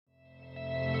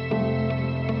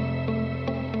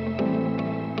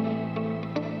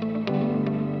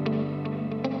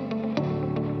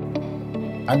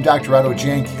I'm Dr. Otto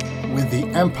Janke with the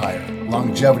Empire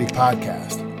Longevity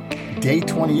Podcast. Day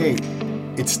 28,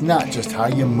 it's not just how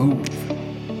you move.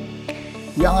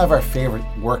 We all have our favorite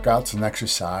workouts and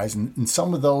exercise, and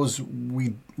some of those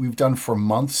we've done for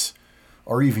months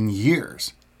or even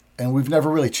years, and we've never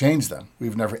really changed them.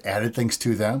 We've never added things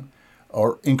to them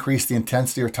or increased the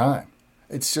intensity or time.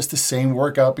 It's just the same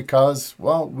workout because,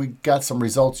 well, we got some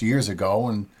results years ago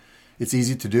and it's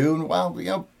easy to do, and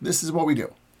well, this is what we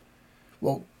do.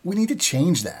 Well, we need to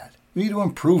change that. We need to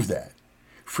improve that.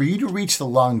 For you to reach the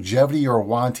longevity you're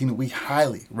wanting, we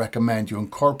highly recommend you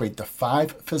incorporate the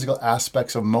 5 physical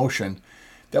aspects of motion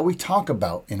that we talk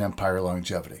about in Empire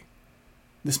Longevity.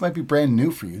 This might be brand new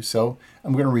for you, so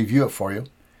I'm going to review it for you.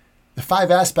 The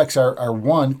 5 aspects are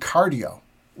 1, cardio,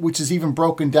 which is even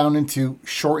broken down into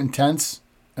short intense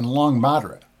and long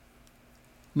moderate.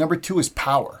 Number 2 is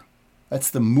power. That's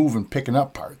the move and picking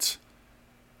up parts.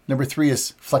 Number 3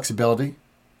 is flexibility.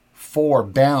 4,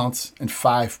 balance. And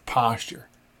 5, posture.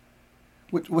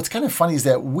 What's kind of funny is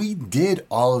that we did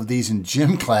all of these in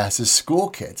gym class as school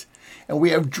kids, and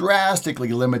we have drastically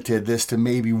limited this to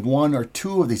maybe 1 or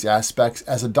 2 of these aspects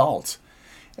as adults.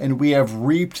 And we have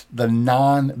reaped the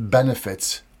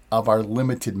non-benefits of our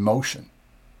limited motion.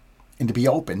 And to be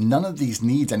open, none of these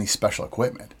needs any special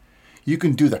equipment. You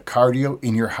can do the cardio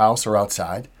in your house or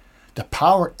outside. The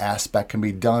power aspect can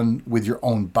be done with your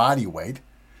own body weight.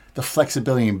 The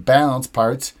flexibility and balance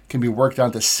parts can be worked on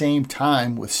at the same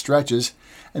time with stretches.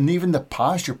 And even the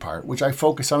posture part, which I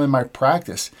focus on in my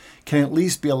practice, can at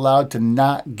least be allowed to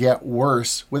not get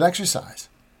worse with exercise.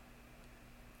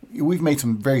 We've made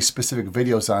some very specific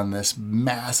videos on this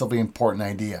massively important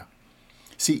idea.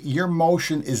 See, your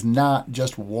motion is not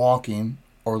just walking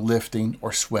or lifting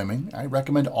or swimming. I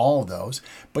recommend all of those,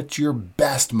 but your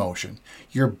best motion.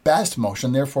 Your best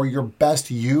motion, therefore your best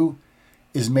you,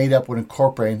 is made up when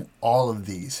incorporating all of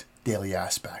these daily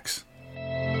aspects.